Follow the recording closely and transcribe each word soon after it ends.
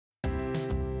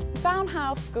Downe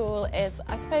House School is,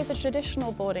 I suppose, a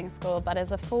traditional boarding school, but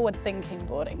is a forward-thinking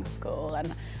boarding school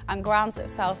and grounds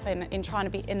itself in trying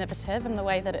to be innovative in the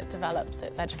way that it develops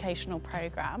its educational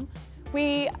programme.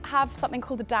 We have something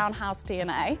called the Downe House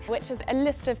DNA, which is a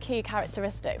list of key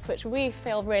characteristics which we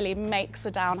feel really makes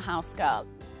a Downe House girl.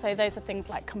 So those are things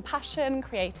like compassion,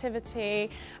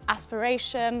 creativity,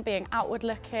 aspiration, being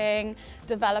outward-looking,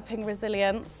 developing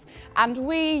resilience. And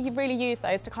we really use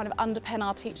those to kind of underpin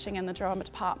our teaching in the drama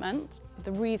department.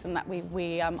 The reason that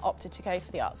we opted to go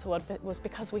for the Arts Award was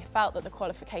because we felt that the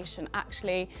qualification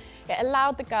it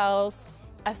allowed the girls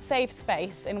a safe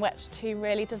space in which to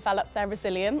really develop their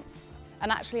resilience.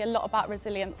 And actually a lot about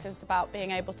resilience is about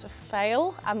being able to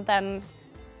fail and then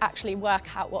actually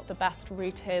work out what the best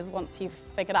route is once you've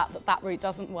figured out that that route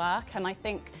doesn't work. And I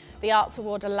think the Arts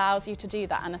Award allows you to do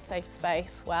that in a safe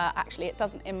space where actually it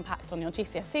doesn't impact on your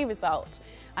GCSE result,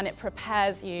 and it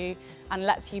prepares you and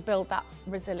lets you build that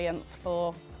resilience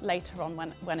for later on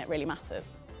when it really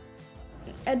matters.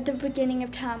 At the beginning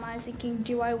of term I was thinking,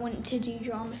 do I want to do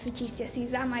drama for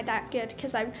GCSEs? Am I that good?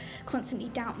 Because I constantly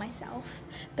doubt myself.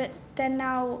 But then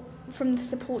now, from the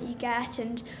support you get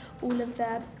and all of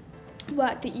the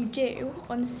work that you do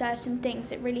on certain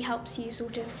things, it really helps you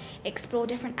sort of explore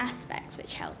different aspects,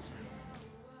 which helps.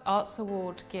 Arts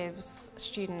Award gives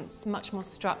students much more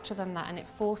structure than that, and it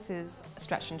forces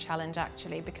stretch and challenge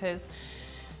actually, because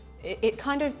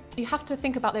you have to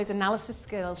think about those analysis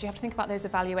skills, you have to think about those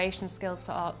evaluation skills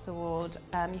for Arts Award,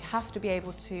 you have to be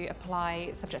able to apply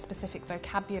subject-specific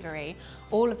vocabulary,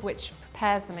 all of which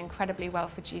prepares them incredibly well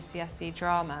for GCSE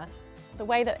drama. The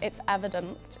way that it's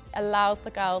evidenced allows the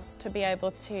girls to be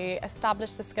able to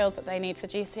establish the skills that they need for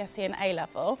GCSE and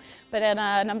A-level, but in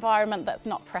an environment that's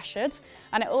not pressured.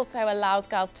 And it also allows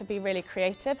girls to be really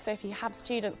creative. So if you have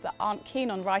students that aren't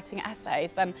keen on writing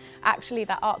essays, then actually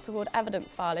that Arts Award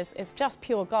evidence file is just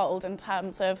pure gold in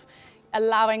terms of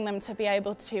allowing them to be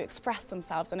able to express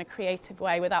themselves in a creative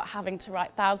way without having to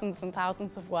write thousands and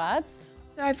thousands of words.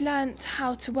 I've learnt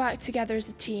how to work together as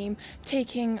a team,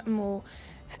 taking a more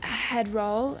head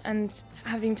role and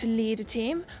having to lead a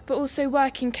team, but also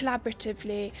working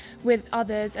collaboratively with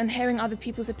others and hearing other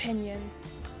people's opinions.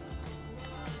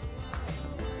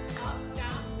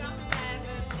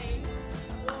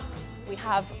 We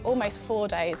have almost 4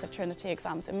 days of Trinity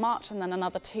exams in March and then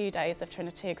another 2 days of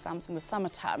Trinity exams in the summer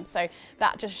term. So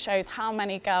that just shows how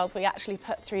many girls we actually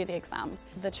put through the exams.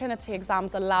 The Trinity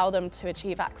exams allow them to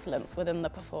achieve excellence within the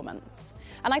performance.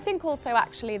 And I think also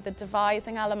actually the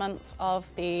devising element of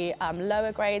the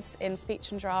lower grades in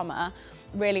speech and drama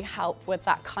really help with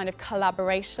that kind of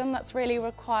collaboration that's really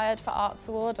required for Arts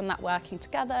Award, and that working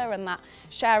together and that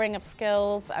sharing of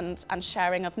skills and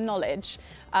sharing of knowledge.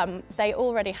 They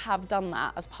already have done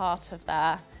that as part of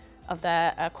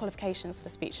their qualifications for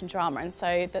speech and drama, and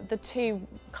so the two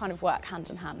kind of work hand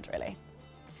in hand really.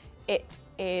 It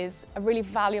is a really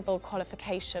valuable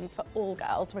qualification for all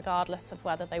girls, regardless of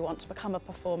whether they want to become a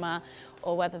performer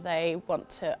or whether they want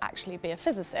to actually be a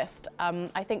physicist.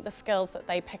 I think the skills that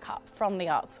they pick up from the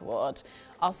Arts Award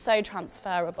are so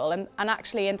transferable, and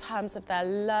actually in terms of their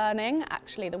learning,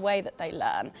 actually the way that they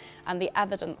learn and the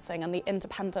evidencing and the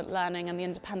independent learning and the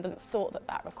independent thought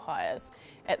that requires,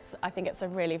 I think it's a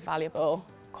really valuable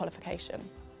qualification.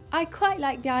 I quite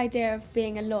like the idea of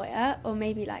being a lawyer or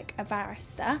maybe like a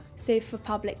barrister. So for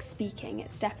public speaking,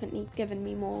 it's definitely given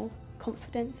me more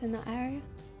confidence in that area.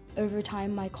 Over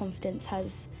time, my confidence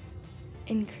has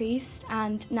increased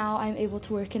and now I'm able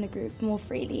to work in a group more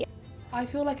freely. I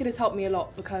feel like it has helped me a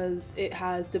lot because it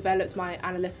has developed my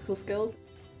analytical skills.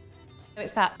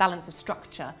 It's that balance of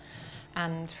structure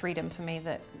and freedom for me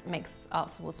that makes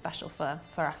Arts Award special for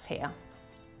us here.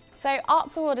 So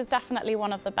Arts Award is definitely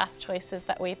one of the best choices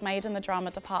that we've made in the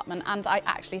drama department, and I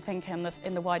actually think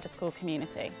in the wider school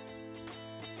community.